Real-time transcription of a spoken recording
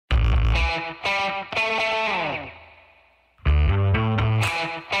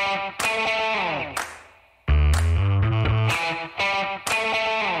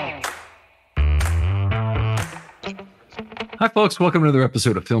Hi, folks. Welcome to another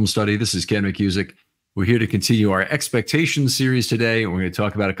episode of Film Study. This is Ken McCusick. We're here to continue our expectations series today, and we're going to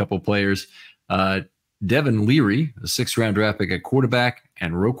talk about a couple of players. Devin Leary, a sixth-round draft pick at quarterback,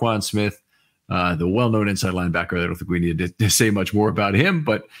 and Roquan Smith, the well-known inside linebacker. I don't think we need to say much more about him,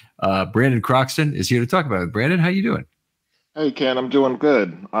 but Brandon Croxton is here to talk about it. Brandon, how you doing? Hey Ken, I'm doing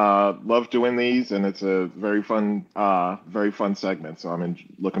good. Love doing these, and it's a very fun segment. So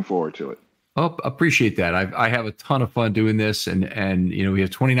looking forward to it. Oh, appreciate that. I have a ton of fun doing this, and we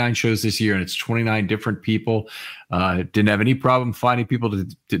have 29 shows this year, and it's 29 different people. Didn't have any problem finding people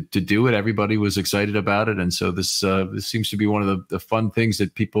to do it. Everybody was excited about it, and so this seems to be one of the fun things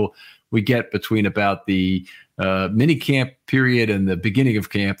that we get between about the mini camp period and the beginning of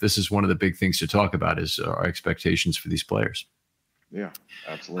camp. This is one of the big things to talk about is our expectations for these players. Yeah,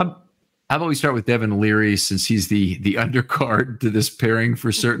 absolutely. How about we start with Devin Leary, since he's the undercard to this pairing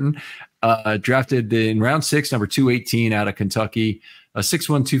for certain. Drafted in round 6, number 218 out of Kentucky. A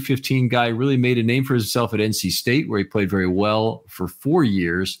 6'1", 215 guy, really made a name for himself at NC State, where he played very well for 4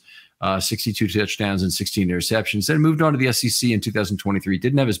 years, 62 touchdowns and 16 interceptions. Then moved on to the SEC in 2023.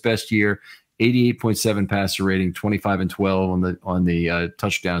 Didn't have his best year, 88.7 passer rating, 25 and 12 on the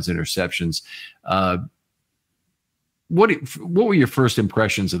touchdowns, interceptions. What were your first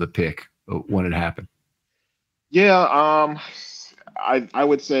impressions of the pick when it happened? Yeah, I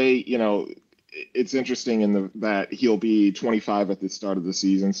would say, it's interesting that he'll be 25 at the start of the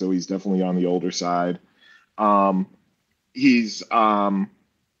season, so he's definitely on the older side. He's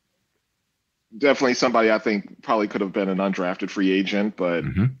definitely somebody I think probably could have been an undrafted free agent, but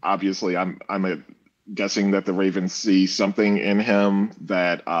obviously I'm guessing that the Ravens see something in him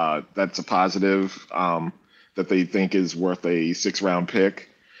that's a positive, that they think is worth a 6th-round pick.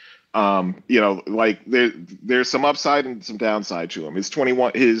 There's some upside and some downside to him. His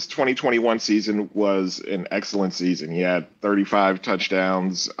 2021 season was an excellent season. He had 35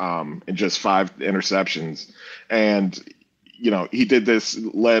 touchdowns, and just 5 interceptions. And, he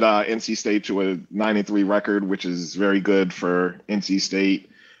led NC State to a 9-3 record, which is very good for NC State.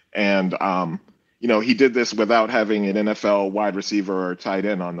 And, he did this without having an NFL wide receiver or tight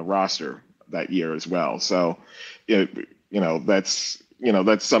end on the roster that year as well. So, that's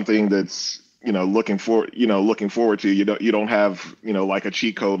something that's looking forward to. You don't have like a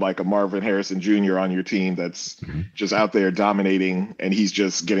cheat code like a Marvin Harrison Jr. on your team that's just out there dominating, and he's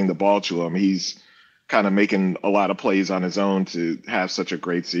just getting the ball to him. He's kind of making a lot of plays on his own to have such a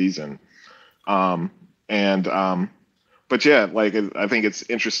great season. But yeah, I think it's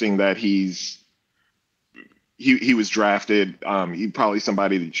interesting that he was drafted. He's probably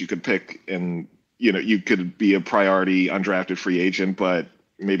somebody that you could pick, and you could be a priority undrafted free agent, but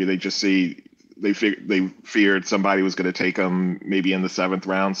maybe they feared somebody was going to take him maybe in the 7th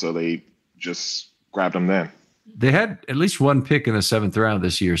round, so they just grabbed him then. They had at least one pick in the 7th round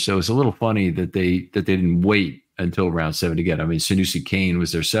this year, so it's a little funny that they didn't wait until round 7 to get. I mean, Sanusi Kane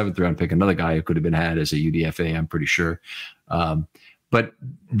was their 7th round pick, another guy who could have been had as a UDFA, I'm pretty sure. But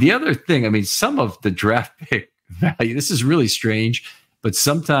the other thing, I mean, some of the draft pick value, this is really strange, but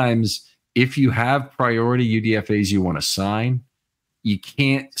sometimes if you have priority UDFAs you want to sign, you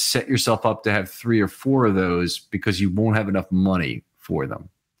can't set yourself up to have 3 or 4 of those because you won't have enough money for them.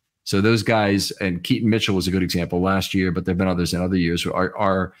 So those guys, and Keaton Mitchell was a good example last year, but there have been others in other years, who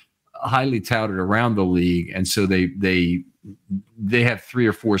are highly touted around the league. And so they have 3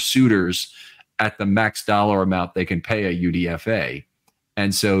 or 4 suitors at the max dollar amount they can pay a UDFA.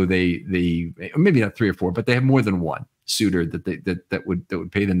 And so they maybe not 3 or 4, but they have more than one suitor that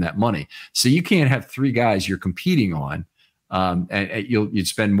would pay them that money. So you can't have 3 guys you're competing on, and you'd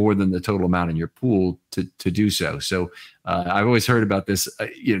spend more than the total amount in your pool to do so. So I've always heard about this,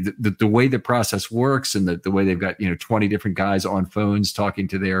 the way the process works, and the way they've got 20 different guys on phones talking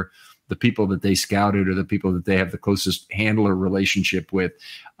to the people that they scouted or the people that they have the closest handler relationship with,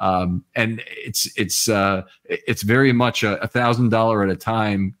 and it's very much a $1,000 at a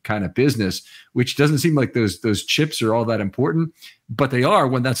time kind of business, which doesn't seem like those chips are all that important, but they are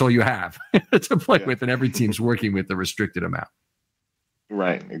when that's all you have to play with, and every team's working with the restricted amount.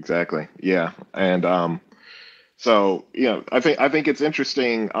 Right, exactly. Yeah, and so I think it's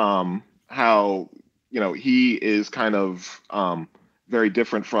interesting how he is kind of very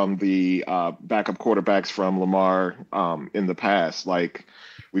different from the backup quarterbacks from Lamar in the past. Like,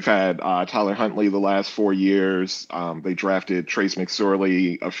 we've had Tyler Huntley the last 4 years. They drafted Trace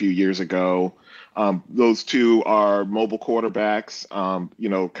McSorley a few years ago. Those two are mobile quarterbacks,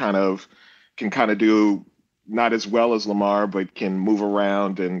 can kind of do not as well as Lamar, but can move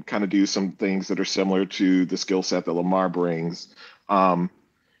around and kind of do some things that are similar to the skill set that Lamar brings.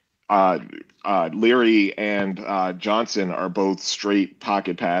 Leary and Johnson are both straight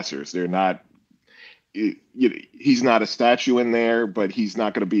pocket passers. They're not. He's not a statue in there, but he's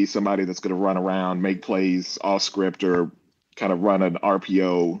not going to be somebody that's going to run around, make plays off script, or kind of run an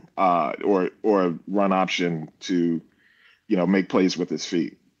RPO or a run option to make plays with his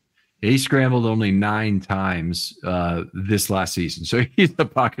feet. He scrambled only 9 times this last season, so he's a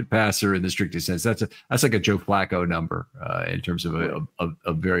pocket passer in the strictest sense. That's like a Joe Flacco number in terms of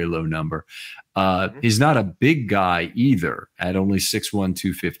a very low number. He's not a big guy either at only 6'1",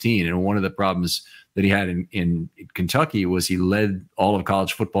 215. And one of the problems that he had in Kentucky was he led all of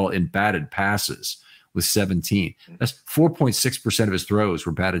college football in batted passes with 17. That's 4.6% of his throws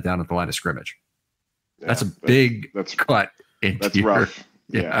were batted down at the line of scrimmage. That's a big cut. That's rough.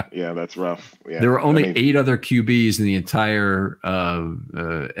 Yeah, that's rough. Yeah. There were only 8 other QBs in the entire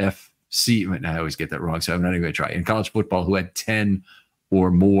FC. I always get that wrong, so I'm not even going to try. In college football, who had 10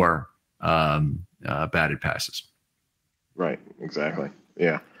 or more batted passes. Right. Exactly.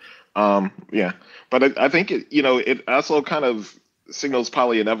 Yeah. But I think it also kind of signals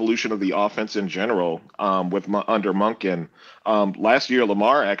probably an evolution of the offense in general under Monken. Last year,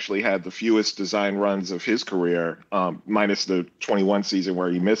 Lamar actually had the fewest design runs of his career, minus the 21 season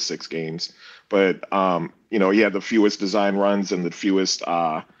where he missed 6 games. But he had the fewest design runs and the fewest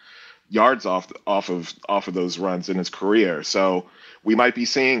yards off of those runs in his career. So we might be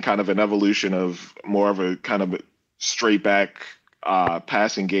seeing kind of an evolution of more of a kind of straight back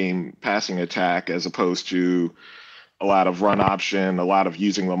passing attack, as opposed to a lot of run option, a lot of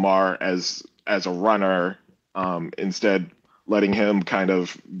using Lamar as a runner, instead letting him kind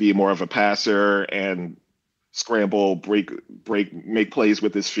of be more of a passer and scramble, break, make plays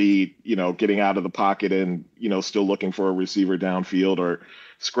with his feet, getting out of the pocket and, still looking for a receiver downfield or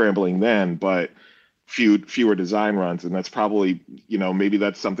scrambling then, but fewer design runs. And that's probably, maybe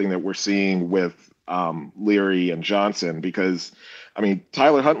that's something that we're seeing with Leary and Johnson, because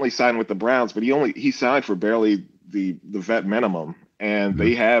Tyler Huntley signed with the Browns, but he signed for barely the vet minimum, and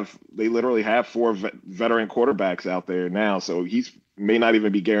they literally have 4 veteran quarterbacks out there now, so he's may not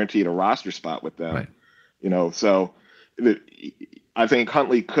even be guaranteed a roster spot with them. Right. So I think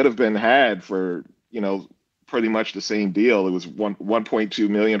Huntley could have been had for pretty much the same deal. It was 1.2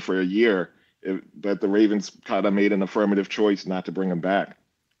 million for a year, but the Ravens kind of made an affirmative choice not to bring him back.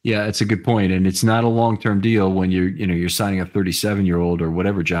 Yeah, it's a good point, and it's not a long-term deal when you're signing a 37-year-old or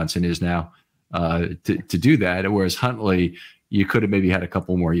whatever Johnson is now to do that. Whereas Huntley, you could have maybe had a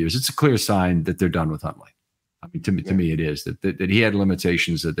couple more years. It's a clear sign that they're done with Huntley. To me, it is that he had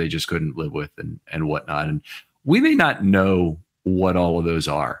limitations that they just couldn't live with and whatnot. And we may not know what all of those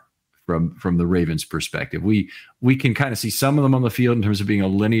are from the Ravens' perspective. We can kind of see some of them on the field in terms of being a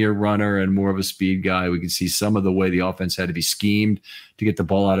linear runner and more of a speed guy. We can see some of the way the offense had to be schemed to get the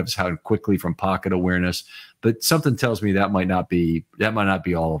ball out of his hand quickly from pocket awareness. But something tells me that might not be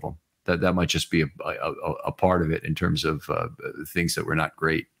all of them. That might just be a part of it in terms of things that were not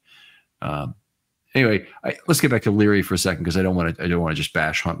great. Anyway, let's get back to Leary for a second, because I don't want to just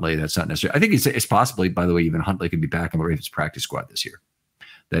bash Huntley. That's not necessary. I think it's possibly, by the way, even Huntley could be back on the Ravens practice squad this year.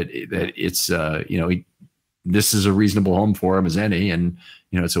 That it's this is a reasonable home for him as any, and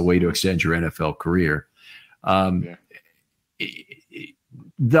it's a way to extend your NFL career.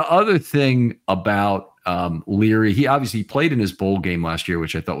 The other thing about Leary, he obviously played in his bowl game last year,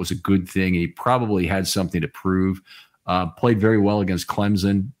 which I thought was a good thing. He probably had something to prove. Played very well against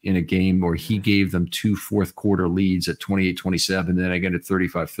Clemson in a game where he gave them 2 fourth-quarter leads at 28-27, then again at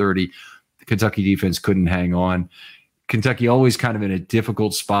 35-30. The Kentucky defense couldn't hang on. Kentucky always kind of in a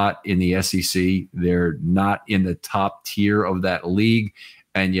difficult spot in the SEC. They're not in the top tier of that league,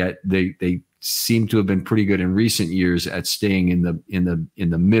 and yet they seem to have been pretty good in recent years at staying in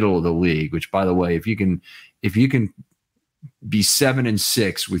the middle of the league. Which, by the way, if you can be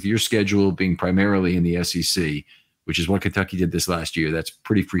 7-6 with your schedule being primarily in the SEC, which is what Kentucky did this last year, that's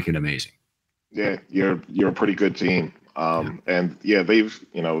pretty freaking amazing. Yeah, you're a pretty good team, and yeah, they've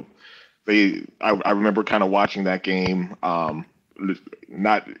I remember kind of watching that game.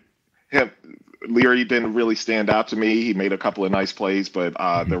 Not him. Leary didn't really stand out to me. He made a couple of nice plays, but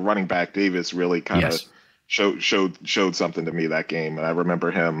the running back Davis really kind of showed something to me that game. And I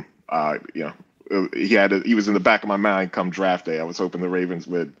remember him. He was in the back of my mind come draft day. I was hoping the Ravens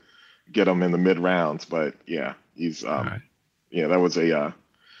would get him in the mid rounds, but yeah, he's that was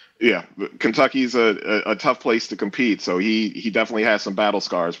Kentucky's a tough place to compete, so he definitely has some battle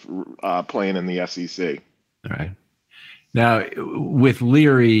scars playing in the SEC. All right. Now, with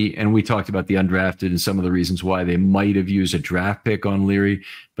Leary, and we talked about the undrafted and some of the reasons why they might have used a draft pick on Leary,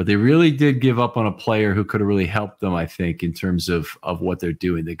 but they really did give up on a player who could have really helped them, I think, in terms of what they're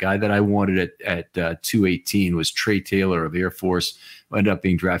doing. The guy that I wanted at 218 was Trey Taylor of Air Force, who ended up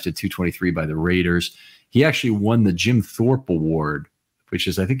being drafted 223 by the Raiders. He actually won the Jim Thorpe Award, which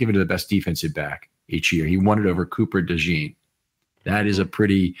is, I think, given to the best defensive back each year. He won it over Cooper DeJean. That is a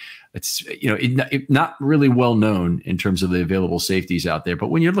pretty, it's, not really well known in terms of the available safeties out there. But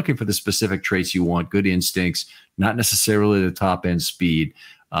when you're looking for the specific traits you want, good instincts, not necessarily the top end speed,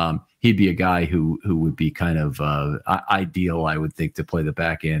 he'd be a guy who would be kind of ideal, I would think, to play the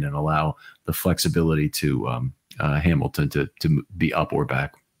back end and allow the flexibility to Hamilton to be up or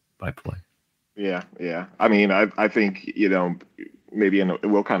back by play. Yeah. I mean, I think, maybe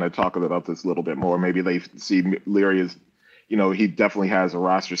we'll kind of talk about this a little bit more. Maybe they see Leary as, he definitely has a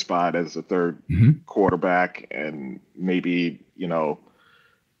roster spot as a third quarterback, and maybe, Taylor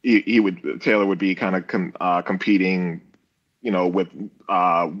would be kind of competing, with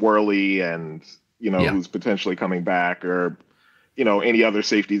Worley and, who's potentially coming back, or, any other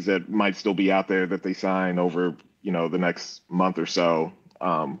safeties that might still be out there that they sign over, the next month or so,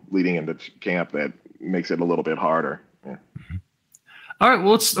 leading into camp, that makes it a little bit harder. Yeah. All right,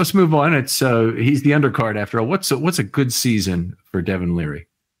 well, let's move on. It's he's the undercard after all. What's a good season for Devin Leary?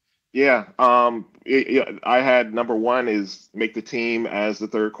 Yeah, I had number one is make the team as the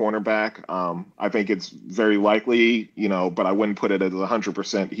third cornerback. I think it's very likely, but I wouldn't put it as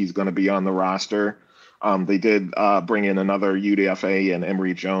 100% he's going to be on the roster. They did bring in another UDFA and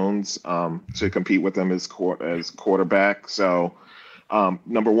Emory Jones to compete with them as quarterback. So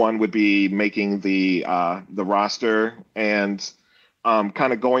number one would be making the roster, and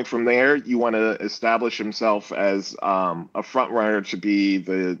kind of going from there. You want to establish himself as a front runner to be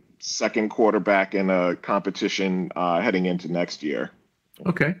the second quarterback in a competition heading into next year.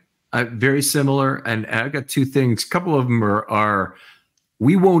 Okay. Very similar. And I've got two things. A couple of them are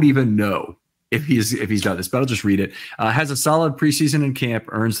we won't even know if he's done this, but I'll just read it. Has a solid preseason and camp,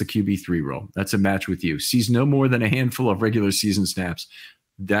 earns the QB3 role. That's a match with you. Sees no more than a handful of regular season snaps.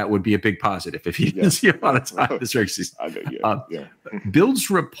 That would be a big positive if he didn't see a lot of time this regular season. Builds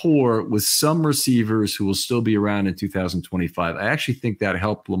rapport with some receivers who will still be around in 2025. I actually think that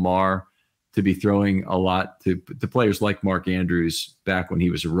helped Lamar to be throwing a lot to players like Mark Andrews back when he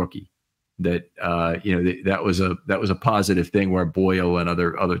was a rookie. That that was a positive thing where Boyle and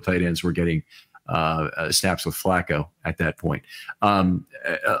other tight ends were getting snaps with Flacco at that point.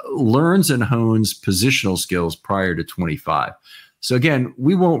 Learns and hones positional skills prior to 25. So again,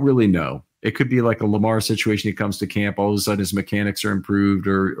 we won't really know. It could be like a Lamar situation. He comes to camp, all of a sudden his mechanics are improved,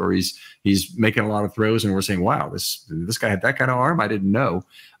 or he's making a lot of throws, and we're saying, "Wow, this guy had that kind of arm. I didn't know."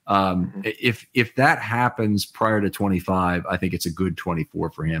 If that happens prior to 25, I think it's a good 24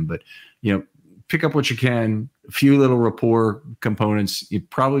 for him. But pick up what you can. A few little rapport components. You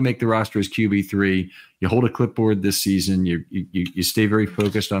probably make the roster as QB3. You hold a clipboard this season. You stay very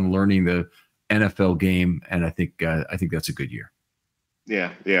focused on learning the NFL game, and I think that's a good year.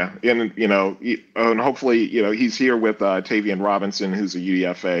 Yeah. And, and hopefully, he's here with Tavian Robinson, who's a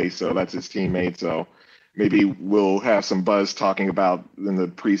UDFA, so that's his teammate. So maybe we'll have some buzz talking about in the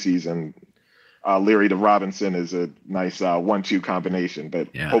preseason. Leary to Robinson is a nice 1-2 combination,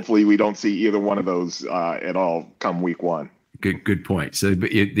 but hopefully we don't see either one of those at all come week one. Good point. So the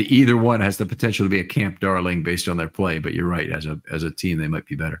either one has the potential to be a camp darling based on their play, but you're right. As a team, they might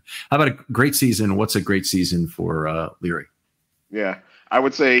be better. How about a great season? What's a great season for Leary? Yeah, I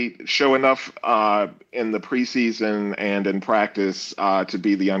would say show enough in the preseason and in practice to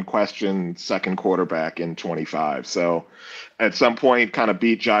be the unquestioned second quarterback in 25. So at some point, kind of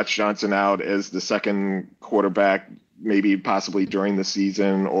beat Josh Johnson out as the second quarterback, maybe possibly during the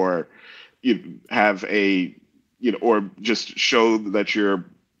season, or you have or just show that you're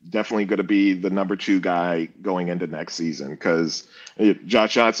definitely going to be the number 2 guy going into next season. Because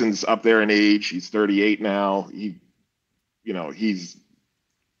Josh Johnson's up there in age; he's 38 now. He's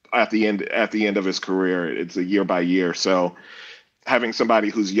at the end of his career. It's a year by year. So having somebody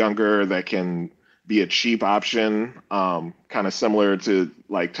who's younger that can be a cheap option, kind of similar to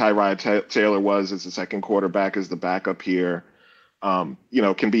like Tyrod Taylor was as the second quarterback as the backup here,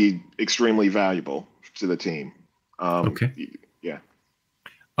 can be extremely valuable to the team. Okay. Yeah.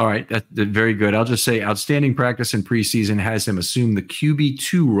 All right. That's very good. I'll just say outstanding practice in preseason has him assume the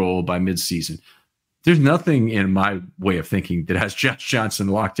QB2 role by midseason. There's nothing in my way of thinking that has Josh Johnson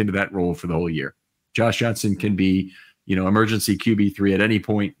locked into that role for the whole year. Josh Johnson can be, emergency QB3 at any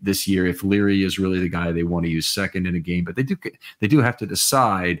point this year if Leary is really the guy they want to use second in a game. But they do have to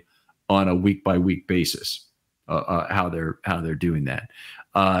decide on a week by week basis. how they're doing that.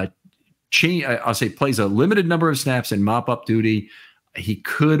 I'll say plays a limited number of snaps in mop-up duty. He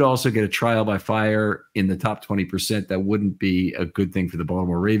could also get a trial by fire in the top 20%. That wouldn't be a good thing for the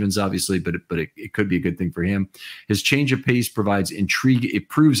Baltimore Ravens, obviously, but it could be a good thing for him. His change of pace provides intrigue. It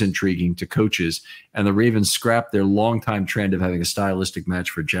proves intriguing to coaches, and the Ravens scrapped their longtime trend of having a stylistic match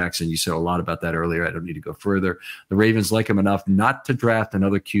for Jackson. You said a lot about that earlier. I don't need to go further. The Ravens like him enough not to draft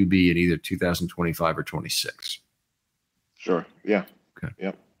another QB in either 2025 or 26. Sure. Yeah. Okay.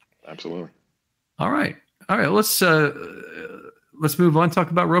 Yep. Absolutely. All right. Let's move on.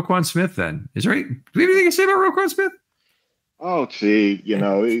 Talk about Roquan Smith then. Do we have anything to say about Roquan Smith? Oh, gee,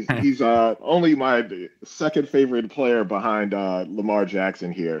 he's only my second favorite player behind Lamar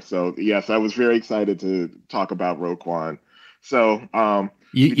Jackson here. So yes, I was very excited to talk about Roquan. So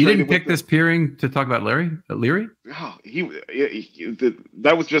you didn't pick this pairing to talk about Leary? Oh,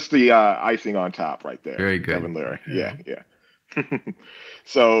 that was just the icing on top right there. Very good. Devin Leary. Yeah.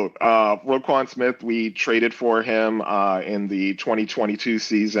 So Roquan Smith, we traded for him in the 2022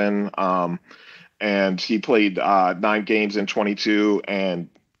 season, and he played 9 games in 22, and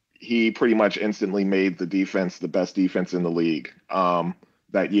he pretty much instantly made the defense the best defense in the league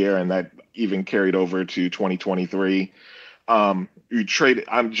that year, and that even carried over to 2023. I'm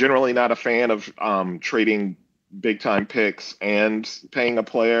generally not a fan of trading big time picks and paying a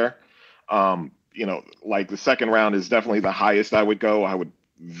player. Like the second round is definitely the highest I would go. I would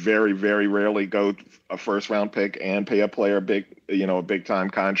very, very rarely go a first round pick and pay a player a big time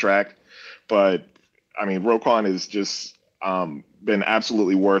contract. But I mean, Roquan has just been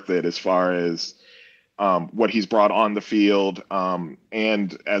absolutely worth it as far as what he's brought on the field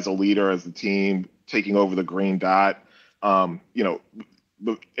and as a leader, as the team taking over the green dot.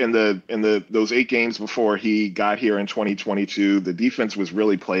 In those 8 games before he got here in 2022, the defense was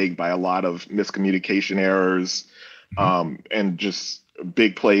really plagued by a lot of miscommunication errors and just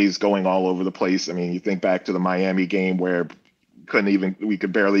big plays going all over the place. I mean, you think back to the Miami game where we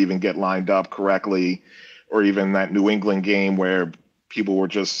could barely even get lined up correctly, or even that New England game where people were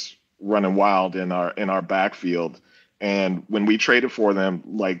just running wild in our backfield. And when we traded for them,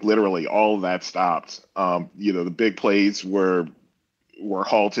 like literally all of that stopped. The big plays were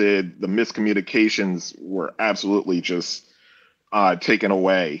halted. The miscommunications were absolutely just taken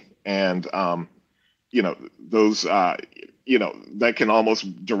away. And, those, that can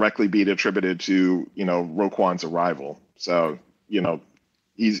almost directly be attributed to, Roquan's arrival. So,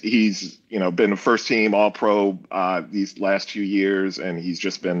 he's been a first team All Pro these last few years, and he's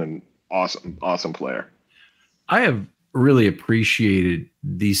just been an awesome player. I have really appreciated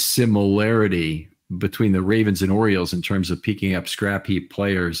the similarity between the Ravens and Orioles in terms of picking up scrap heap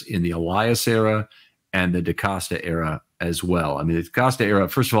players in the Elias era and the DaCosta era as well. I mean, the DaCosta era,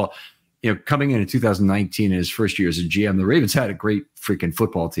 first of all, coming in 2019 in his first year as a GM, the Ravens had a great freaking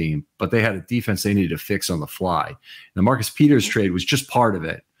football team, but they had a defense they needed to fix on the fly. The Marcus Peters trade was just part of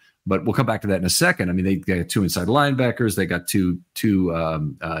it, but we'll come back to that in a second. I mean, they got 2 inside linebackers. They got two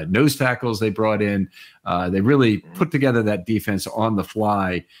nose tackles they brought in. They really put together that defense on the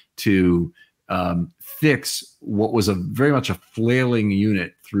fly to fix what was very much a flailing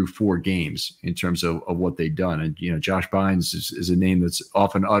unit through 4 games in terms of what they'd done. And, Josh Bynes is a name that's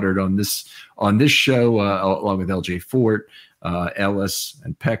often uttered on this show, along with LJ Fort, Ellis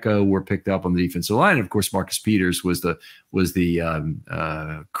and Pecco were picked up on the defensive line. And of course, Marcus Peters was the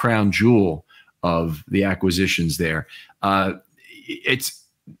crown jewel of the acquisitions there. It's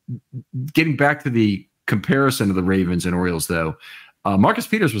getting back to the comparison of the Ravens and Orioles, though. Marcus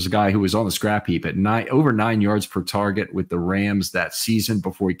Peters was a guy who was on the scrap heap at over 9 yards per target with the Rams that season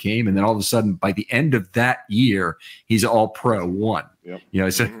before he came. And then all of a sudden, by the end of that year, he's all pro 1.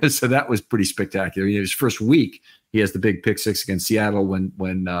 Yep. So that was pretty spectacular. His first week, he has the big pick 6 against Seattle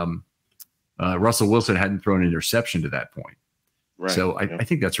when Russell Wilson hadn't thrown an interception to that point. Right. So I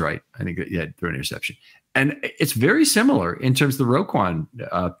think that's right. I think that he had thrown an interception. And it's very similar in terms of the Roquan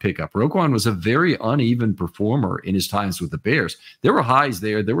pickup. Roquan was a very uneven performer in his times with the Bears. There were highs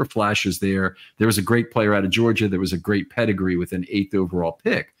there. There were flashes there. There was a great player out of Georgia. There was a great pedigree with an 8th overall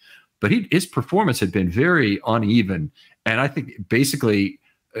pick. But his performance had been very uneven. And I think basically,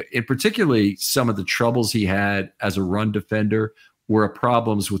 in particularly some of the troubles he had as a run defender were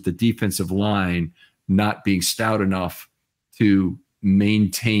problems with the defensive line not being stout enough to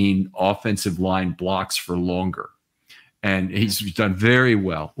maintain offensive line blocks for longer. And he's done very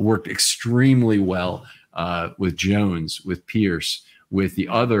well, worked extremely well with Jones, with Pierce, with the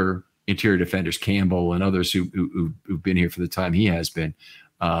other interior defenders, Campbell and others who've been here for the time he has been,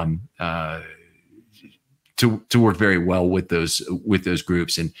 to work very well with those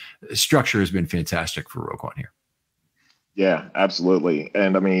groups. And structure has been fantastic for Roquan here. Yeah, absolutely.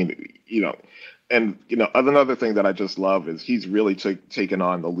 And I mean, another thing that I just love is he's really taken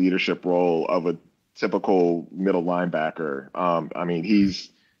on the leadership role of a typical middle linebacker. I mean, he's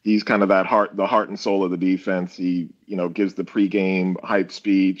kind of the heart and soul of the defense. He, gives the pregame hype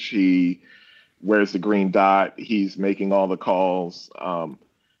speech. He wears the green dot. He's making all the calls.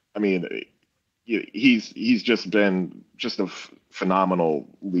 I mean, he's just been just a phenomenal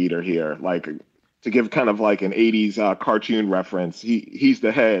leader here. Like, to give kind of like an 80s cartoon reference, he's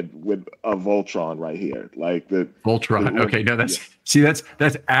the head with a Voltron right here. Like Voltron. Okay, no, that's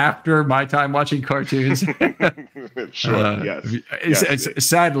after my time watching cartoons. Sure. Yes. It's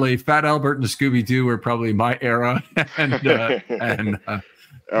sadly, Fat Albert and the Scooby Doo were probably my era, we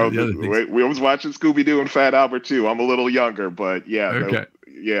was watching Scooby Doo and Fat Albert too. I'm a little younger, but yeah. Okay.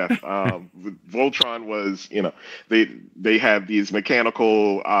 Voltron was, they have these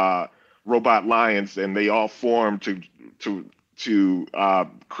mechanical robot lions, and they all formed to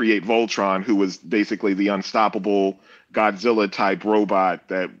create Voltron, who was basically the unstoppable Godzilla type robot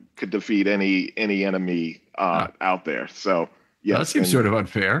that could defeat any enemy out there. So yes, that seems sort of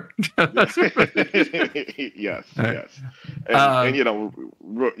unfair. Yes. And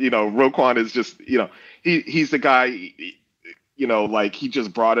Roquan is just, he's the guy, like he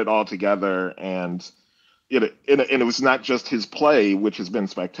just brought it all together. And it was not just his play, which has been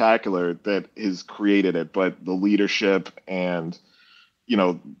spectacular, that has created it, but the leadership and,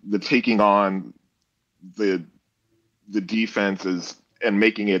 the taking on the defenses and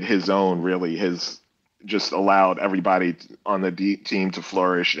making it his own really has just allowed everybody on the team to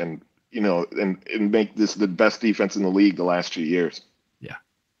flourish and, and make this the best defense in the league the last 2 years. Yeah.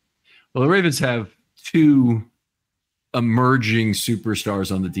 Well, the Ravens have two emerging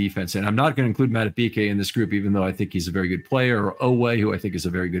superstars on the defense, and I'm not going to include Matabike in this group, even though I think he's a very good player, or Owe, who I think is a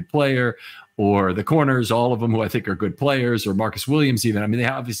very good player, or the corners, all of them who I think are good players, or Marcus Williams even. I mean, they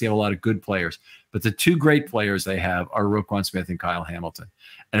obviously have a lot of good players, but the two great players they have are Roquan Smith and Kyle Hamilton.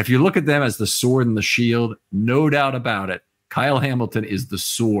 And if you look at them as the sword and the shield, no doubt about it, Kyle Hamilton is the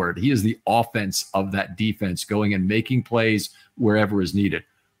sword. He is the offense of that defense, going and making plays wherever is needed.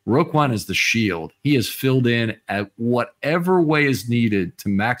 Roquan is the shield. He is filled in at whatever way is needed to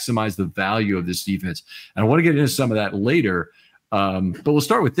maximize the value of this defense. And I want to get into some of that later, but we'll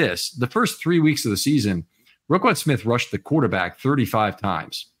start with this. The first 3 weeks of the season, Roquan Smith rushed the quarterback 35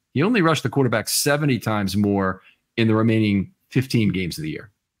 times. He only rushed the quarterback 70 times more in the remaining 15 games of the year.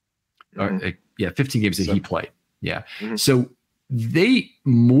 15 games that he played. Yeah. Mm-hmm. So they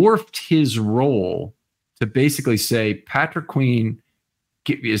morphed his role to basically say, Patrick Queen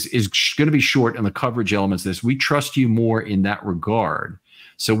is going to be short in the coverage elements of this. We trust you more in that regard.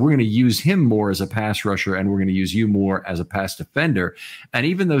 So we're going to use him more as a pass rusher, and we're going to use you more as a pass defender. And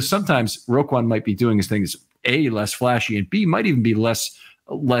even though sometimes Roquan might be doing his things, A, less flashy, and B, might even be less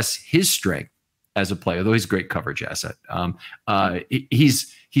his strength as a player, though he's a great coverage asset.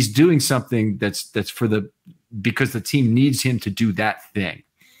 He's doing something that's because the team needs him to do that thing.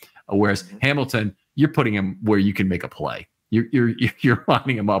 Whereas Hamilton, you're putting him where you can make a play. You're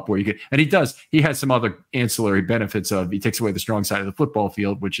lining him up where you can, and he does. He has some other ancillary benefits of, he takes away the strong side of the football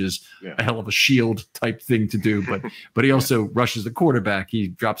field, which is a hell of a shield type thing to do. But he also rushes the quarterback. He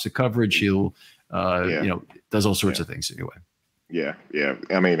drops the coverage. He'll does all sorts of things anyway. Yeah.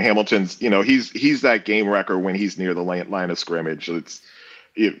 I mean, Hamilton's, he's that game wrecker when he's near the line of scrimmage.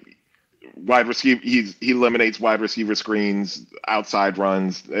 Wide receiver, he eliminates wide receiver screens, outside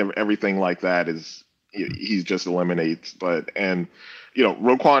runs, everything like that is. He just eliminates. Roquan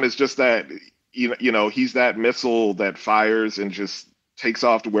is just that, he's that missile that fires and just takes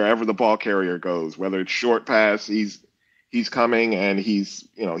off to wherever the ball carrier goes, whether it's short pass, he's coming and he's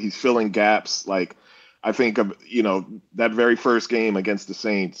filling gaps. Like, I think of, that very first game against the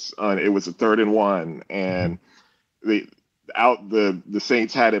Saints, it was a 3rd and 1, and the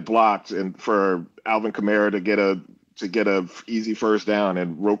Saints had it blocked, and for Alvin Kamara to get a easy first down,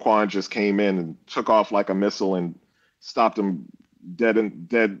 and Roquan just came in and took off like a missile and stopped him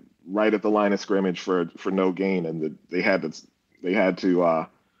dead right at the line of scrimmage for no gain, and they had to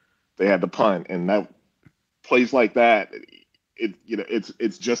punt. And that plays like that,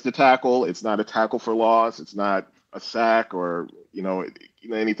 it's just a tackle. It's not a tackle for loss. It's not a sack or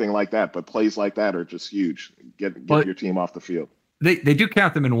anything like that. But plays like that are just huge. Get your team off the field. They do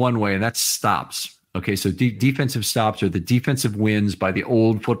count them in one way, and that's stops. Okay, so defensive stops are the defensive wins by the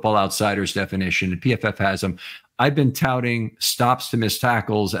old Football Outsiders definition, and PFF has them. I've been touting stops to missed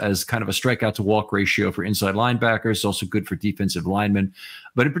tackles as kind of a strikeout to walk ratio for inside linebackers. It's also good for defensive linemen,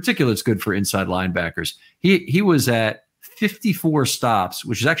 but in particular, it's good for inside linebackers. He was at 54 stops,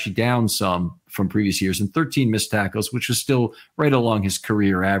 which is actually down some from previous years, and 13 missed tackles, which was still right along his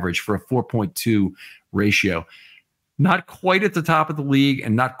career average for a 4.2 ratio. Not quite at the top of the league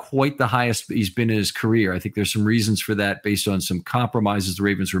and not quite the highest he's been in his career. I think there's some reasons for that based on some compromises the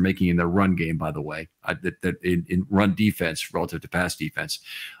Ravens were making in their run game, by the way, in run defense relative to pass defense.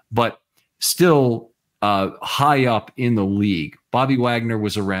 But still high up in the league. Bobby Wagner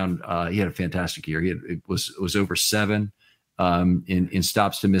was around. He had a fantastic year. It was over 7 in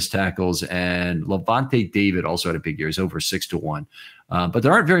stops to missed tackles, and Levante David also had a big year. He's over 6-1. But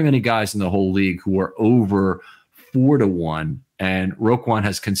there aren't very many guys in the whole league who are over 4-1, and Roquan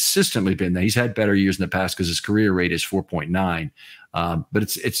has consistently been there. He's had better years in the past because his career rate is 4.9. But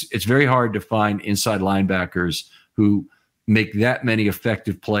it's very hard to find inside linebackers who make that many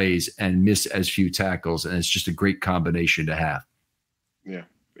effective plays and miss as few tackles, and it's just a great combination to have. Yeah,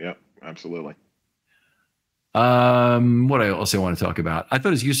 absolutely. What else I want to talk about? I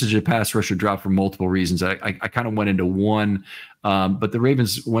thought his usage of pass rusher dropped for multiple reasons. I kind of went into one, but the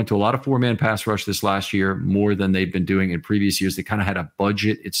Ravens went to a lot of 4-man pass rush this last year, more than they've been doing in previous years. They kind of had a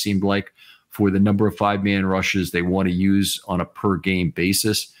budget, it seemed like, for the number of 5-man rushes they want to use on a per game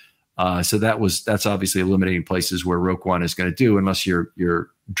basis. So that's obviously eliminating places where Roquan is going to do, unless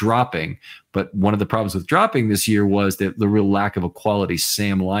you're dropping. But one of the problems with dropping this year was the real lack of a quality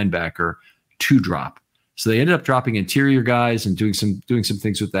Sam linebacker to drop. So they ended up dropping interior guys and doing some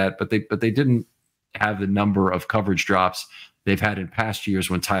things with that, but they didn't have the number of coverage drops they've had in past years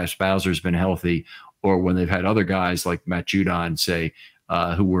when Tyus Bowser's been healthy, or when they've had other guys like Matt Judon, say,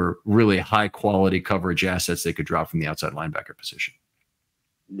 who were really high quality coverage assets they could drop from the outside linebacker position.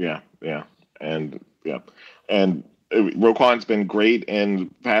 Yeah. And Roquan's been great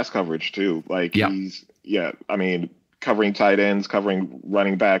in pass coverage too. Like covering tight ends, covering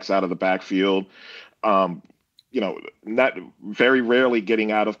running backs out of the backfield. Not very rarely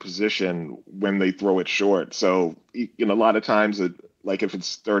getting out of position when they throw it short. So, a lot of times if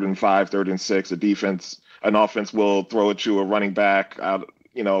it's 3rd and 5, 3rd and 6, an offense will throw it to a running back out,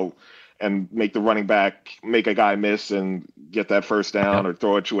 and make the running back make a guy miss and get that first down, or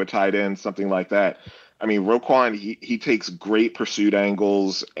throw it to a tight end, something like that. I mean, Roquan, he takes great pursuit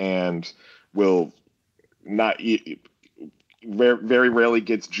angles and will not very rarely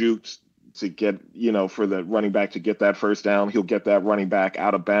gets juked to get, for the running back to get that first down. He'll get that running back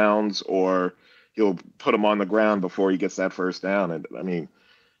out of bounds, or he'll put him on the ground before he gets that first down. And I mean,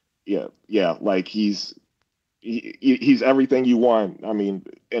 like he's everything you want, I mean,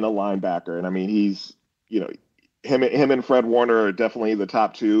 in a linebacker. And I mean, he's, him and Fred Warner are definitely the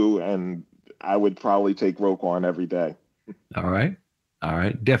top 2, and I would probably take Roquan every day. All right.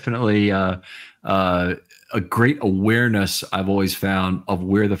 Definitely a great awareness I've always found of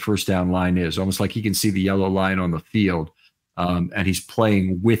where the first down line is, almost like he can see the yellow line on the field, and he's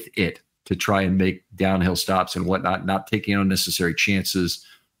playing with it to try and make downhill stops and whatnot, not taking unnecessary chances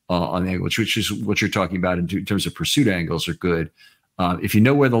on the angle, which is what you're talking about in terms of pursuit angles are good. If you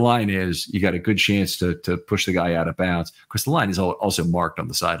know where the line is, you got a good chance to push the guy out of bounds. Of course, the line is also marked on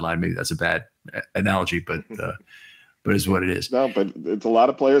the sideline. Maybe that's a bad analogy, but it's what it is. No, but it's a lot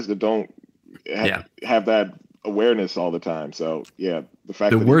of players that don't have that awareness all the time. So, the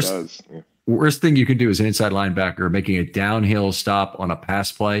fact that he does. Yeah. Worst thing you can do as an inside linebacker making a downhill stop on a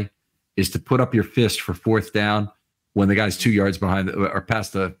pass play is to put up your fist for 4th down when the guy's 2 yards behind or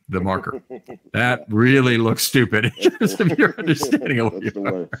past the marker. That really looks stupid. Just of your understanding of what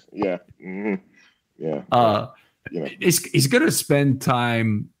you're. Yeah. Mm-hmm. Yeah. He's going to spend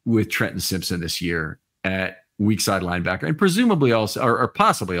time with Trenton Simpson this year at weak side linebacker, and presumably also, or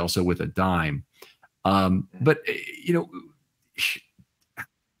possibly also with a dime. But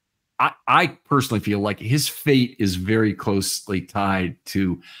I personally feel like his fate is very closely tied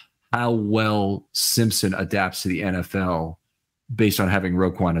to how well Simpson adapts to the NFL based on having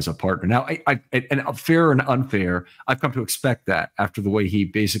Roquan as a partner. Now, and fair and unfair, I've come to expect that after the way he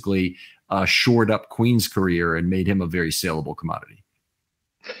basically shored up Queen's career and made him a very saleable commodity.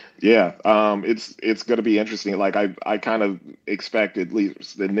 Yeah, it's going to be interesting. Like I kind of expected, at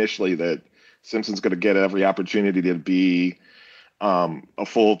least initially, that Simpson's going to get every opportunity to be a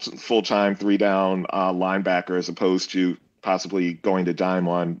full-time 3-down linebacker, as opposed to possibly going to dime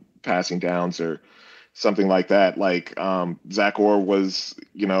on passing downs or something like that. Like Zach Orr was,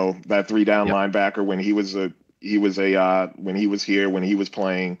 that 3-down linebacker when he was when he was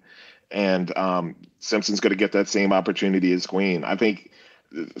playing, and Simpson's going to get that same opportunity as Queen. I think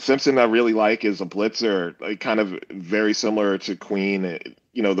Simpson I really like is a blitzer, like kind of very similar to Queen.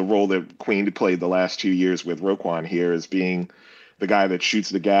 The role that Queen played the last 2 years with Roquan here is being the guy that shoots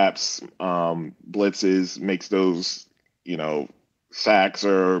the gaps, blitzes, makes those you know, sacks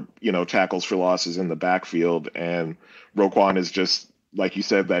or, tackles for losses in the backfield. And Roquan is just, like you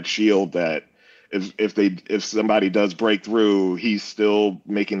said, that shield that if somebody does break through, he's still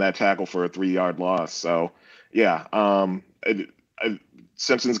making that tackle for a 3-yard loss. So yeah,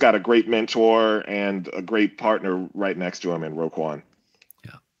 Simpson's got a great mentor and a great partner right next to him in Roquan.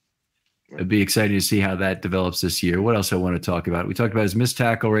 Yeah. It'd be exciting to see how that develops this year. What else I want to talk about? We talked about his missed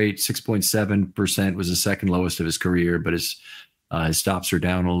tackle rate, 6.7% was the second lowest of his career, but his stops are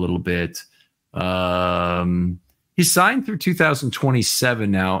down a little bit. He's signed through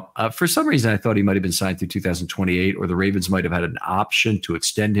 2027 now. For some reason, I thought he might have been signed through 2028, or the Ravens might have had an option to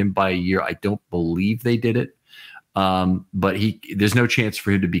extend him by a year. I don't believe they did it. But there's no chance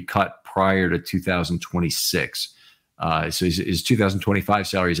for him to be cut prior to 2026. So his 2025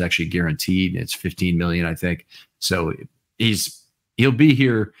 salary is actually guaranteed. It's $15 million, I think. So he'll be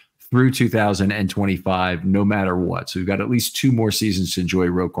here through 2025, no matter what. So we've got at least 2 more seasons to enjoy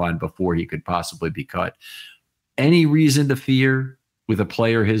Roquan before he could possibly be cut. Any reason to fear with a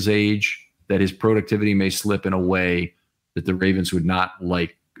player his age that his productivity may slip in a way that the Ravens would not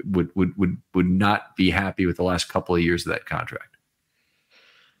like? Would not be happy with the last couple of years of that contract?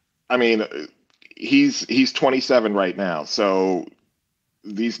 I mean, he's 27 right now, so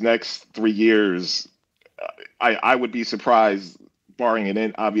these next 3 years, I would be surprised,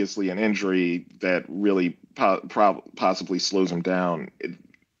 barring obviously an injury that really possibly slows him down.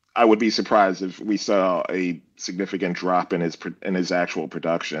 I would be surprised if we saw a significant drop in his actual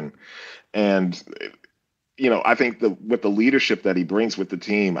production. And I think with the leadership that he brings with the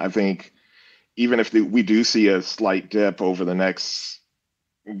team, I think even if we do see a slight dip over the next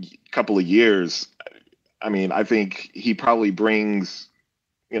couple of years, I mean, I think he probably brings,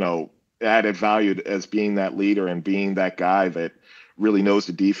 added value as being that leader and being that guy that really knows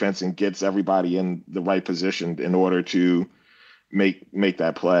the defense and gets everybody in the right position in order to make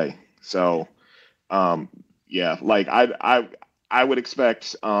that play. So, yeah, like I would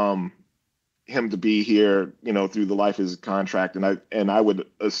expect him to be here, through the life of his contract. And I would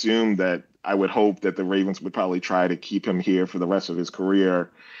assume that I would hope that the Ravens would probably try to keep him here for the rest of his career,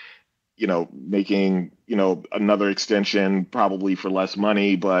 making, another extension probably for less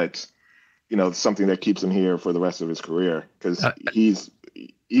money, but, something that keeps him here for the rest of his career. Because he's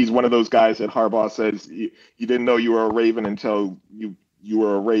one of those guys that Harbaugh says, you didn't know you were a Raven until you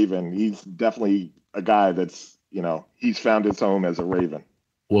were a Raven. He's definitely a guy that's, he's found his home as a Raven.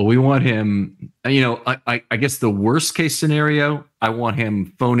 Well, we want him, I guess the worst case scenario, I want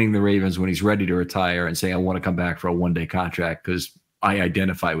him phoning the Ravens when he's ready to retire and saying, I want to come back for a 1-day contract because I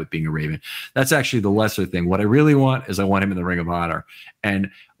identify with being a Raven. That's actually the lesser thing. What I really want is I want him in the Ring of Honor.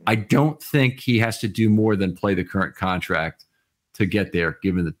 And I don't think he has to do more than play the current contract to get there,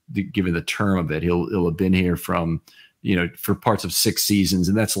 given the term of it. He'll have been here from, for parts of 6 seasons,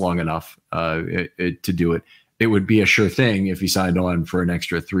 and that's long enough to do it. It would be a sure thing if he signed on for an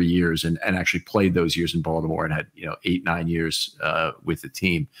extra 3 years and actually played those years in Baltimore and had 8-9 years with the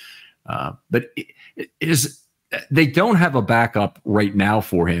team. But they don't have a backup right now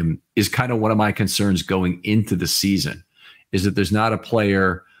for him. Is kind of one of my concerns going into the season, is that there's not a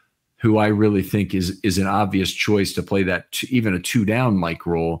player who I really think is an obvious choice to play that even a 2-down Mike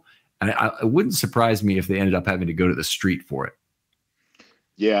role. And it wouldn't surprise me if they ended up having to go to the street for it.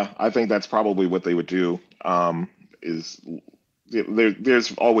 Yeah, I think that's probably what they would do.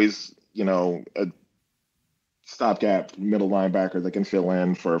 There's always, a stopgap middle linebacker that can fill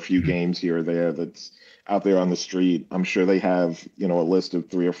in for a few games here or there that's out there on the street. I'm sure they have, a list of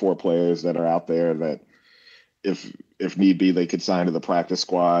 3 or 4 players that are out there that if need be, they could sign to the practice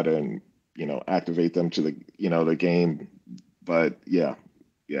squad and, activate them to the game. But yeah,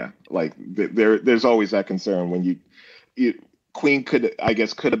 like there's always that concern when Queen could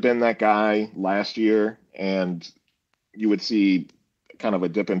have been that guy last year, and you would see kind of a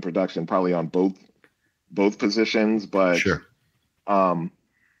dip in production probably on both positions. But sure,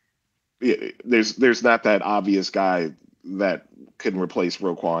 there's not that obvious guy that can replace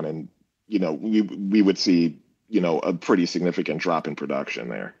Roquan, and we would see a pretty significant drop in production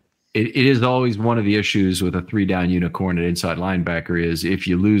there. It is always one of the issues with a 3-down unicorn at inside linebacker is if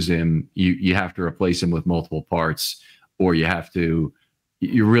you lose him, you have to replace him with multiple parts, or you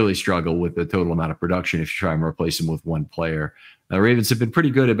really struggle with the total amount of production if you try and replace him with one player. Ravens have been pretty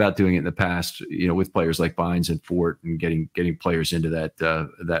good about doing it in the past, with players like Bynes and Fort, and getting players into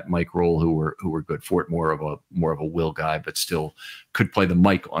that Mike role who were good. Fort more of a will guy, but still could play the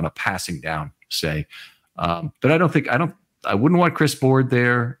Mike on a passing down, say. But I wouldn't want Chris Board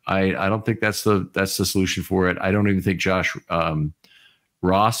there. I don't think that's the solution for it. I don't even think Josh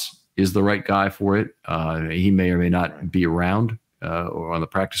Ross is the right guy for it. He may or may not be around or on the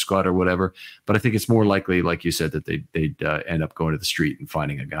practice squad or whatever, but I think it's more likely, like you said, that they'd end up going to the street and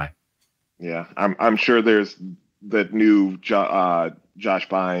finding a guy. Yeah, I'm sure there's that new Josh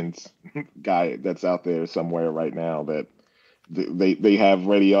Bynes guy that's out there somewhere right now that they have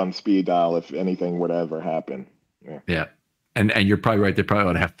ready on speed dial if anything would ever happen. Yeah. And you're probably right. They probably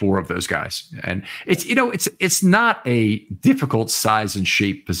ought to have 4 of those guys. And it's, it's not a difficult size and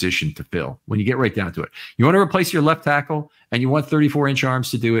shape position to fill when you get right down to it. You want to replace your left tackle and you want 34-inch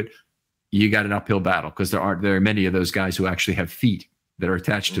arms to do it. You got an uphill battle because there are many of those guys who actually have feet that are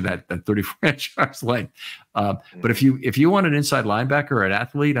attached to that 34-inch arms length. But if you want an inside linebacker or an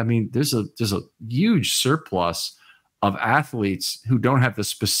athlete, I mean, there's a huge surplus of athletes who don't have the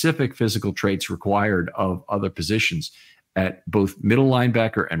specific physical traits required of other positions at both middle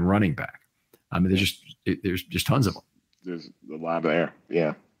linebacker and running back. I mean, there's just tons of them. There's a lot there.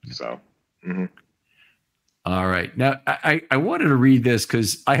 Yeah. So. Mm-hmm. All right. Now I wanted to read this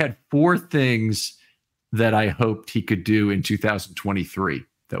because I had 4 things that I hoped he could do in 2023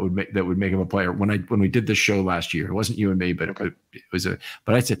 that would make him a player. When we did this show last year, it wasn't you and me, but it was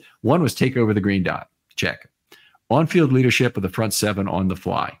but I said one was take over the green dot. Check. On-field leadership of the front 7 on the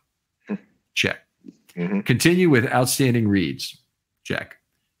fly. Check. Mm-hmm. Continue with outstanding reads. Check.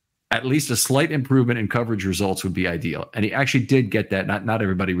 At least a slight improvement in coverage results would be ideal. And he actually did get that. Not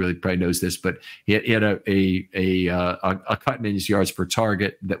everybody really probably knows this, but he had a cut in his yards per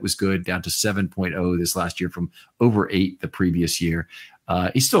target that was good, down to 7.0 this last year from over 8 the previous year.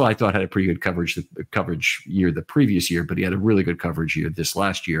 He still, I thought, had a pretty good coverage year the previous year, but he had a really good coverage year this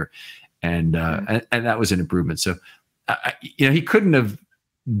last year. And that was an improvement. So, he couldn't have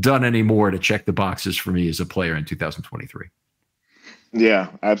done any more to check the boxes for me as a player in 2023. Yeah,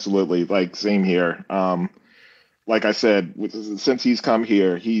 absolutely. Like, same here. Like I said, since he's come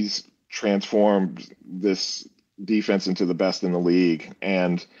here, he's transformed this defense into the best in the league.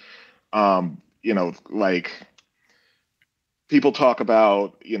 And, like, people talk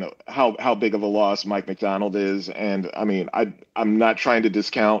about, how big of a loss Mike Macdonald is. And I mean, I'm not trying to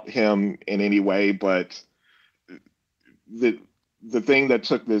discount him in any way, but the thing that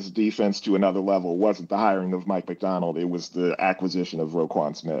took this defense to another level wasn't the hiring of Mike Macdonald. It was the acquisition of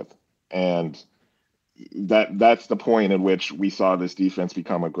Roquan Smith. And that's the point at which we saw this defense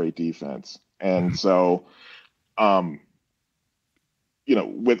become a great defense. And so,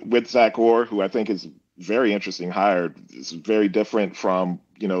 with Zach Orr, who I think is very interesting hire, is very different from,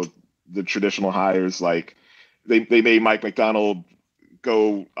 the traditional hires. Like they made Mike Macdonald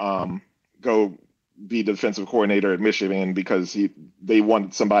go be defensive coordinator at Michigan because they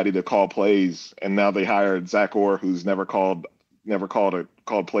wanted somebody to call plays, and now they hired Zach Orr, who's never called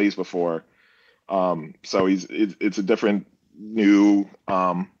plays before. So it's a different new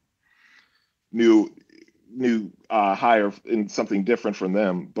hire and something different from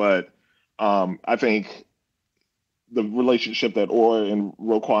them. But I think the relationship that Orr and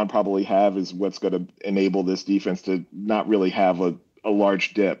Roquan probably have is what's going to enable this defense to not really have a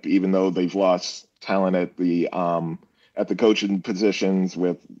large dip, even though they've lost talent at the coaching positions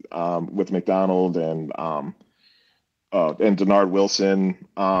with Macdonald and Denard Wilson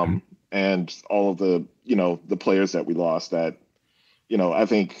and all of the the players that we lost that I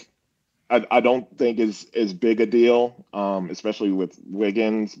think I don't think is as big a deal, especially with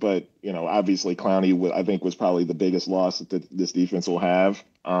Wiggins, but obviously Clowney I think was probably the biggest loss that this defense will have,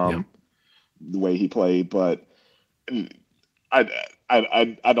 the way he played, but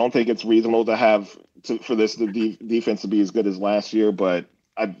I don't think it's reasonable to have for this defense to be as good as last year, but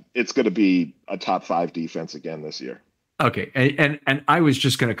it's going to be a top 5 defense again this year. Okay, and I was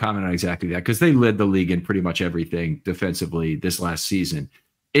just going to comment on exactly that because they led the league in pretty much everything defensively this last season.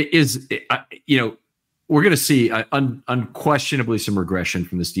 It is, we're going to see unquestionably some regression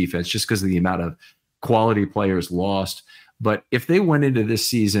from this defense just because of the amount of quality players lost. But if they went into this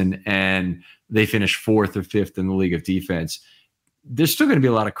season and they finished 4th or 5th in the league of defense, there's still going to be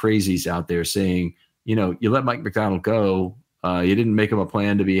a lot of crazies out there saying, you let Mike Macdonald go. You didn't make him a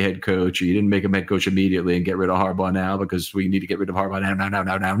plan to be a head coach, or you didn't make him head coach immediately and get rid of Harbaugh now because we need to get rid of Harbaugh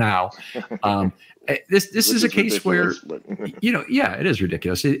now. This is a case where, it is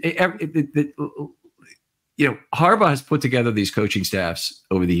ridiculous. Harbaugh has put together these coaching staffs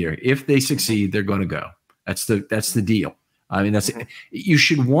over the year. If they succeed, they're going to go. That's the deal. I mean, you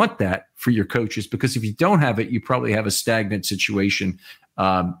should want that for your coaches, because if you don't have it, you probably have a stagnant situation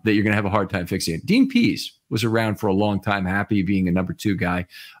that you're going to have a hard time fixing it. Dean Pease was around for a long time, happy being a number 2 guy.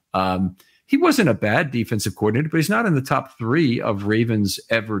 He wasn't a bad defensive coordinator, but he's not in the top 3 of Ravens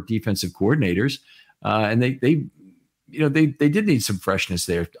ever defensive coordinators. And they they did need some freshness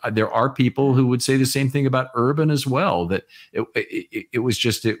there. There are people who would say the same thing about Urban as well, that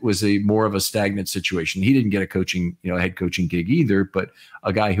it was a more of a stagnant situation. He didn't get a head coaching gig either, but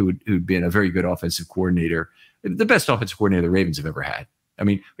a guy who'd been a very good offensive coordinator, the best offensive coordinator the Ravens have ever had. I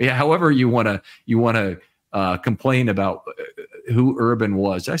mean, however you want to complain about who Urban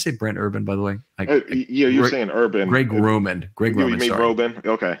was. Did I say Brent Urban, by the way? You're saying Urban. Greg Roman. You mean Robin?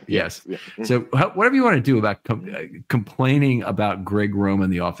 Okay. Yes. Yeah. So whatever you want to do about complaining about Greg Roman,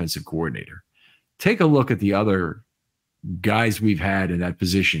 the offensive coordinator, take a look at the other guys we've had in that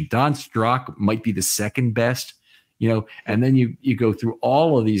position. Don Strock might be the second best, and then you go through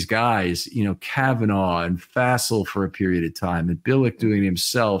all of these guys, Kavanaugh and Fassel for a period of time, and Billick doing it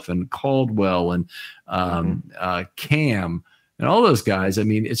himself, and Caldwell and Cam and all those guys. I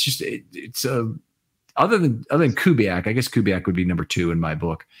mean, it's just other than Kubiak. I guess Kubiak would be number 2 in my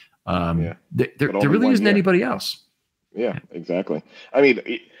book. There really isn't anybody else. Yeah, exactly. I mean,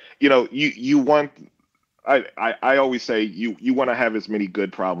 you want. I always say you want to have as many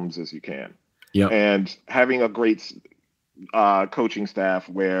good problems as you can. Yeah, and having a great coaching staff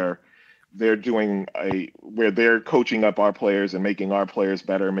where they're coaching up our players and making our players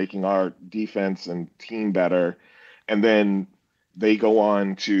better, making our defense and team better, and then they go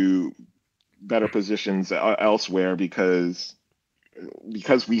on to better positions elsewhere because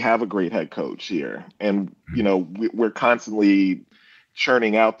we have a great head coach here, and we're constantly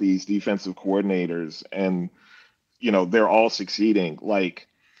churning out these defensive coordinators, and they're all succeeding. Like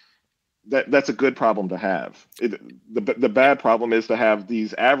that's a good problem to have. The bad problem is to have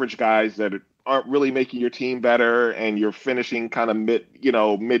these average guys that aren't really making your team better, and you're finishing kind of mid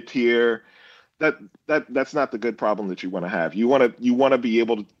tier. That's not the good problem that you want to have. You want to be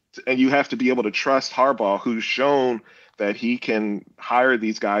able to, and you have to be able to trust Harbaugh, who's shown that he can hire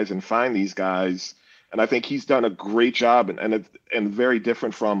these guys and find these guys. And I think he's done a great job, and very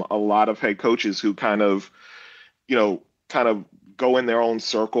different from a lot of head coaches who kind of go in their own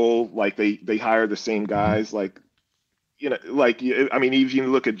circle. Like they hire the same guys. I mean, even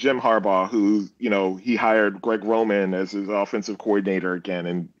you look at Jim Harbaugh, who, he hired Greg Roman as his offensive coordinator again,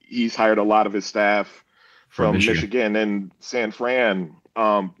 and he's hired a lot of his staff from Michigan and San Fran.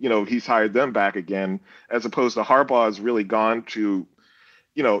 He's hired them back again, as opposed to Harbaugh has really gone to,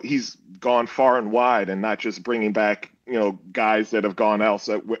 he's gone far and wide, and not just bringing back, guys that have gone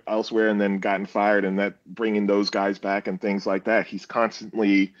elsewhere and then gotten fired, and that bringing those guys back and things like that. He's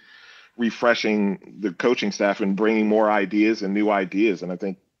constantly refreshing the coaching staff and bringing more ideas and new ideas. And I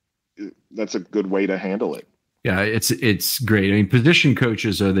think that's a good way to handle it. Yeah, it's great. I mean, position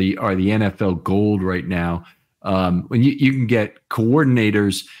coaches are the NFL gold right now. When you can get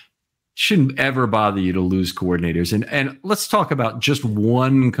coordinators, shouldn't ever bother you to lose coordinators. And let's talk about just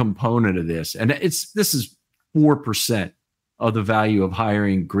one component of this. And this is 4% of the value of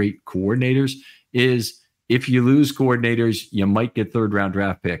hiring great coordinators is if you lose coordinators, you might get 3rd-round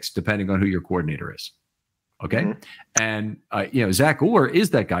draft picks, depending on who your coordinator is. Okay. Mm-hmm. And, Zach Orr is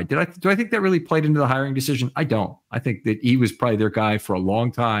that guy. Do I think that really played into the hiring decision? I don't. I think that he was probably their guy for a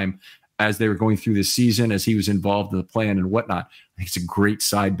long time as they were going through this season, as he was involved in the plan and whatnot. I think it's a great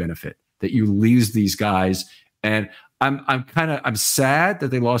side benefit that you lose these guys. And I'm sad that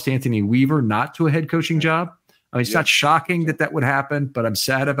they lost Anthony Weaver, not to a head coaching job. I mean, it's not shocking that would happen, but I'm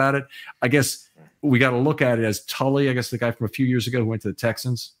sad about it. I guess we got to look at it as Tully, I guess the guy from a few years ago who went to the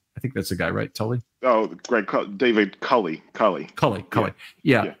Texans. I think that's the guy, right? Tully? Oh, David Culley.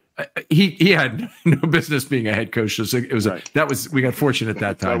 Yeah. He had no business being a head coach. So it was we got fortunate at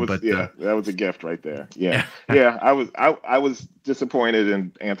that time. that was a gift right there. Yeah. Yeah. I was disappointed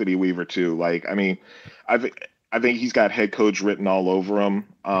in Anthony Weaver too. Like, I mean, I think he's got head coach written all over him.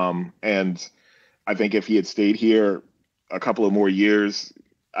 And I think if he had stayed here a couple of more years,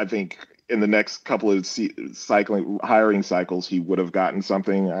 I think in the next couple of hiring cycles, he would have gotten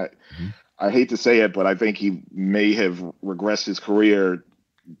something. I hate to say it, but I think he may have regressed his career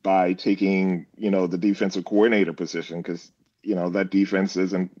by taking, the defensive coordinator position, because, that defense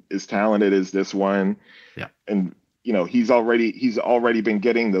isn't as talented as this one. Yeah. And, he's already been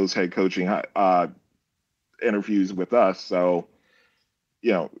getting those head coaching interviews with us. So,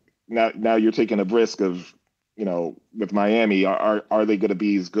 now you're taking a risk of, with Miami, are they going to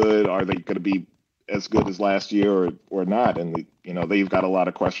be as good? Are they going to be as good as last year or not? And, they've got a lot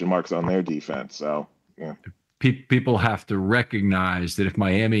of question marks on their defense. So, yeah. People have to recognize that if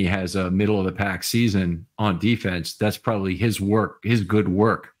Miami has a middle of the pack season on defense, that's probably his good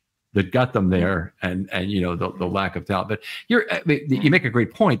work that got them there, and the lack of talent. But you make a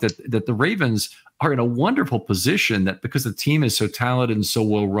great point that the Ravens are in a wonderful position, that because the team is so talented and so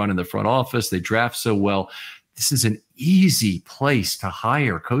well run in the front office, they draft so well. this is an easy place to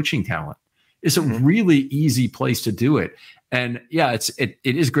hire coaching talent. It's a Mm-hmm. really easy place to do it. And yeah, it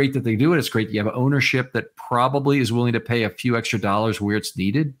is great that they do it. It's great you have ownership that probably is willing to pay a few extra dollars where it's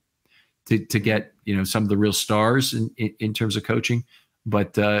needed to get, you know, some of the real stars in terms of coaching.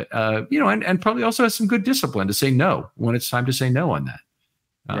 But you know, and probably also has some good discipline to say no when it's time to say no on that.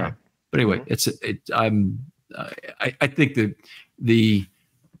 Right. But anyway, Mm-hmm. I think that the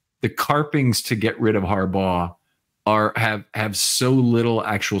carpings to get rid of Harbaugh have so little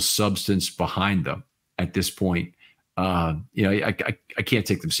actual substance behind them at this point. You know, I can't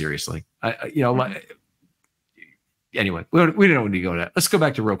take them seriously. You know, Mm-hmm. Anyway, we don't need to go to that. Let's go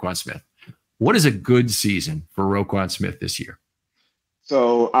back to Roquan Smith. What is a good season for Roquan Smith this year?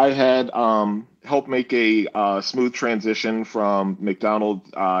 So I had helped make a smooth transition from McDonald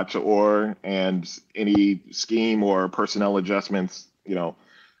to Orr, and any scheme or personnel adjustments, you know,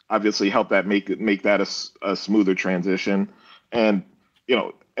 obviously help that make that a smoother transition. And you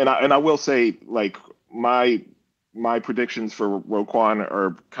know, and I will say, like, my predictions for Roquan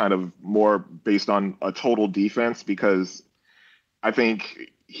are kind of more based on a total defense, because I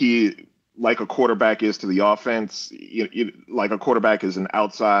think he, like a quarterback is to the offense, like a quarterback is an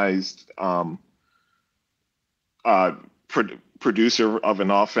outsized uh, producer of an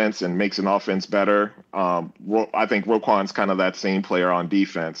offense and makes an offense better. I think Roquan's kind of that same player on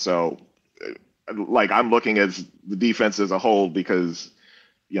defense. So, like, I'm looking at the defense as a whole, because,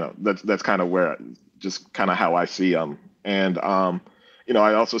 you know, that's kind of where, just kind of how I see him. And you know,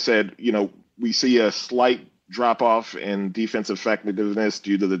 I also said, you know, we see a slight drop off in defensive effectiveness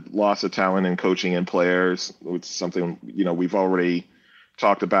due to the loss of talent in coaching and players, which is something, you know, we've already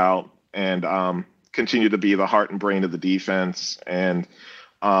talked about. And continue to be the heart and brain of the defense, and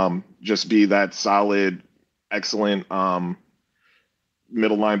just be that solid, excellent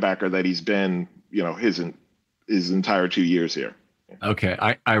middle linebacker that he's been, you know, his entire 2 years here. Okay,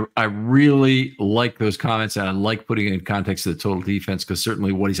 I really like those comments, and I like putting it in context of the total defense, because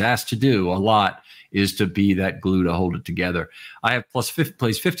certainly what he's asked to do a lot is to be that glue to hold it together. I have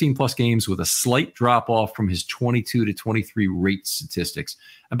plays 15 plus games with a slight drop off from his 22 to 23 rate statistics.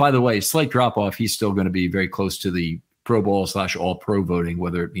 And by the way, slight drop off, he's still going to be very close to the Pro Bowl / All Pro voting,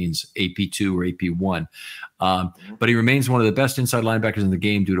 whether it means AP2 or AP1. But he remains one of the best inside linebackers in the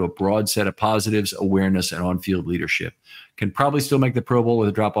game due to a broad set of positives, awareness, and on-field leadership. Can probably still make the Pro Bowl with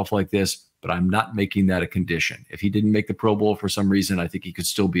a drop-off like this, but I'm not making that a condition. If he didn't make the Pro Bowl for some reason, I think he could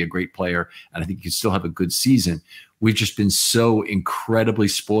still be a great player, and I think he could still have a good season. We've just been so incredibly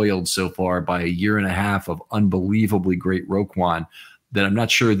spoiled so far by a year and a half of unbelievably great Roquan that I'm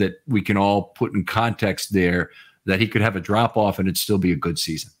not sure that we can all put in context there that he could have a drop off and it'd still be a good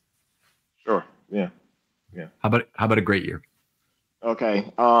season. Sure. Yeah. How about a great year?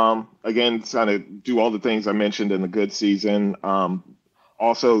 Okay. Again, kind of do all the things I mentioned in the good season.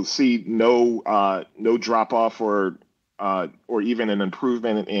 Also see no drop off or even an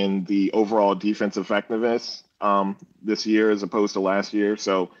improvement in the overall defense effectiveness this year as opposed to last year.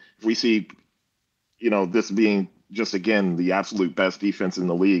 So if we see, you know, this being just, again, the absolute best defense in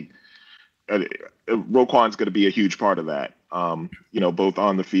the league, Roquan's going to be a huge part of that, you know, both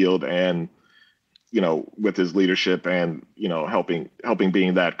on the field and, you know, with his leadership and, you know, helping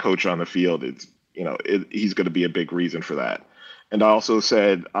being that coach on the field. It's, you know, he's going to be a big reason for that. And I also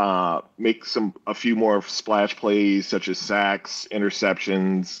said make a few more splash plays, such as sacks,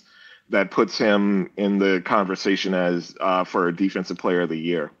 interceptions, that puts him in the conversation as for a defensive player of the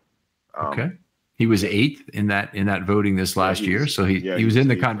year. Okay. He was 8th in that voting this last year, so he was in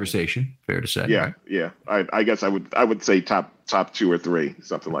the conversation. Fair to say. Yeah, right? yeah. I guess I would say top 2 or 3,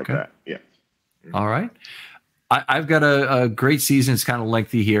 something like that. Yeah. All right. I've got a great season. It's kind of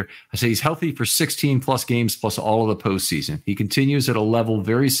lengthy here. I say he's healthy for 16 plus games plus all of the postseason. He continues at a level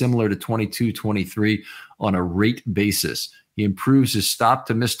very similar to 22-23 on a rate basis. He improves his stop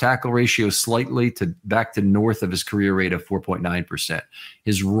to missed tackle ratio slightly back to north of his career rate of 4.9%.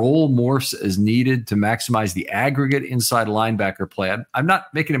 His role morphs as needed to maximize the aggregate inside linebacker play. I'm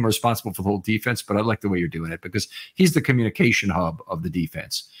not making him responsible for the whole defense, but I like the way you're doing it because he's the communication hub of the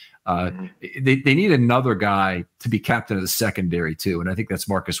defense. They need another guy to be captain of the secondary too, and I think that's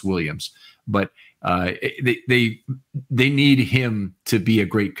Marcus Williams. But they need him to be a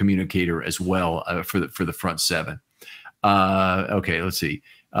great communicator as well for the front seven. Okay, let's see.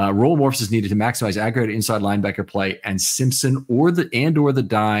 Role morphs is needed to maximize aggregate inside linebacker play, and Simpson or the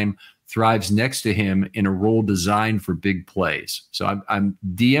dime thrives next to him in a role designed for big plays. So I'm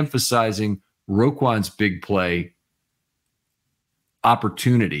de-emphasizing Roquan's big play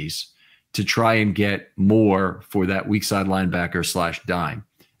opportunities to try and get more for that weak side linebacker / dime.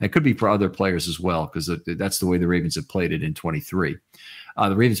 And it could be for other players as well, because that's the way the Ravens have played it in 23.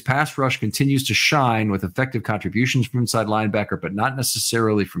 The Ravens pass rush continues to shine with effective contributions from inside linebacker, but not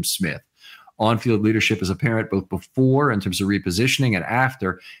necessarily from Smith. On-field leadership is apparent both before in terms of repositioning and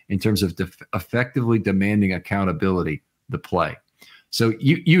after in terms of effectively demanding accountability, the play. So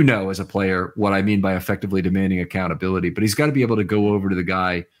you know as a player what I mean by effectively demanding accountability, but he's got to be able to go over to the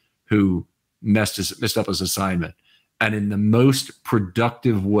guy who messed up his assignment and in the most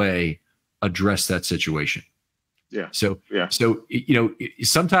productive way address that situation. Yeah. So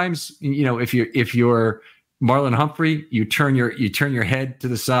sometimes, if you're Marlon Humphrey, you turn your head to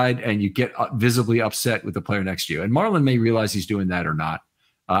the side and you get visibly upset with the player next to you. And Marlon may realize he's doing that or not.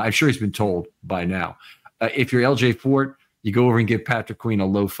 I'm sure he's been told by now. If you're LJ Fort, you go over and give Patrick Queen a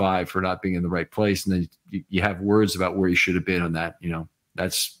low 5 for not being in the right place, and then you have words about where you should have been on that.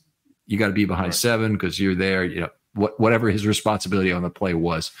 That's you got to be behind 7 because you're there. Whatever his responsibility on the play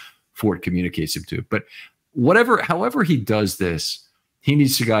was, Fort communicates him to. But however he does this, he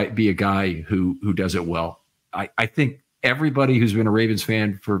needs to be a guy who does it well. I think everybody who's been a Ravens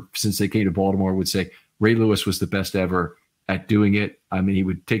fan since they came to Baltimore would say Ray Lewis was the best ever at doing it. I mean, he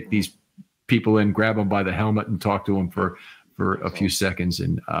would take these people in, grab them by the helmet, and talk to them for a few seconds.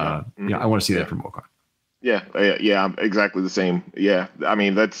 And I want to see that from Roquan. Yeah, I'm exactly the same. Yeah, I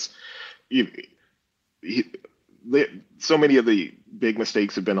mean so many of the big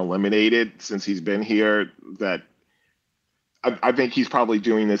mistakes have been eliminated since he's been here that I think he's probably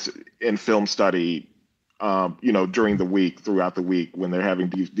doing this in film study. During the week, throughout the week, when they're having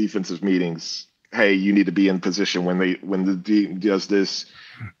defensive meetings, hey, you need to be in position when the D does this.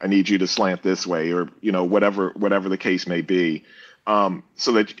 I need you to slant this way, or whatever the case may be,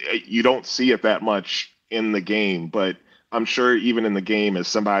 so that you don't see it that much in the game. But I'm sure even in the game, as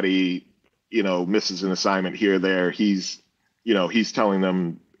somebody misses an assignment here or there, he's telling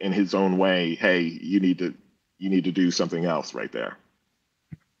them in his own way, hey, you need to do something else right there.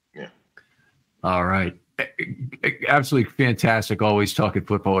 Yeah. All right. Absolutely fantastic. Always talking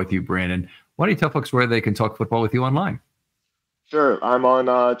football with you, Brandon. Why don't you tell folks where they can talk football with you online? Sure. I'm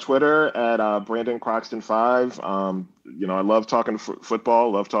on Twitter at Brandon Croxton 5. I love talking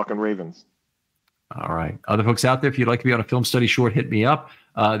football, love talking Ravens. All right. Other folks out there, if you'd like to be on a film study short, hit me up.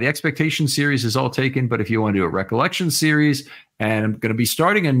 The Expectation series is all taken, but if you want to do a recollection series, and I'm going to be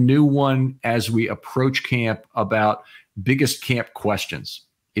starting a new one as we approach camp about biggest camp questions.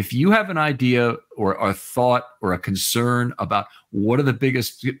 If you have an idea or a thought or a concern about what are the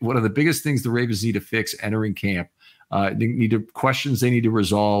biggest things the Ravens need to fix entering camp, questions they need to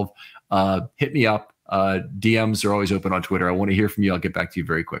resolve, hit me up. DMs are always open on Twitter. I want to hear from you. I'll get back to you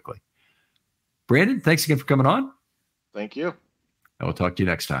very quickly. Brandon, thanks again for coming on. Thank you. I will talk to you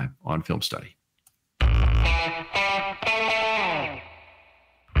next time on Film Study.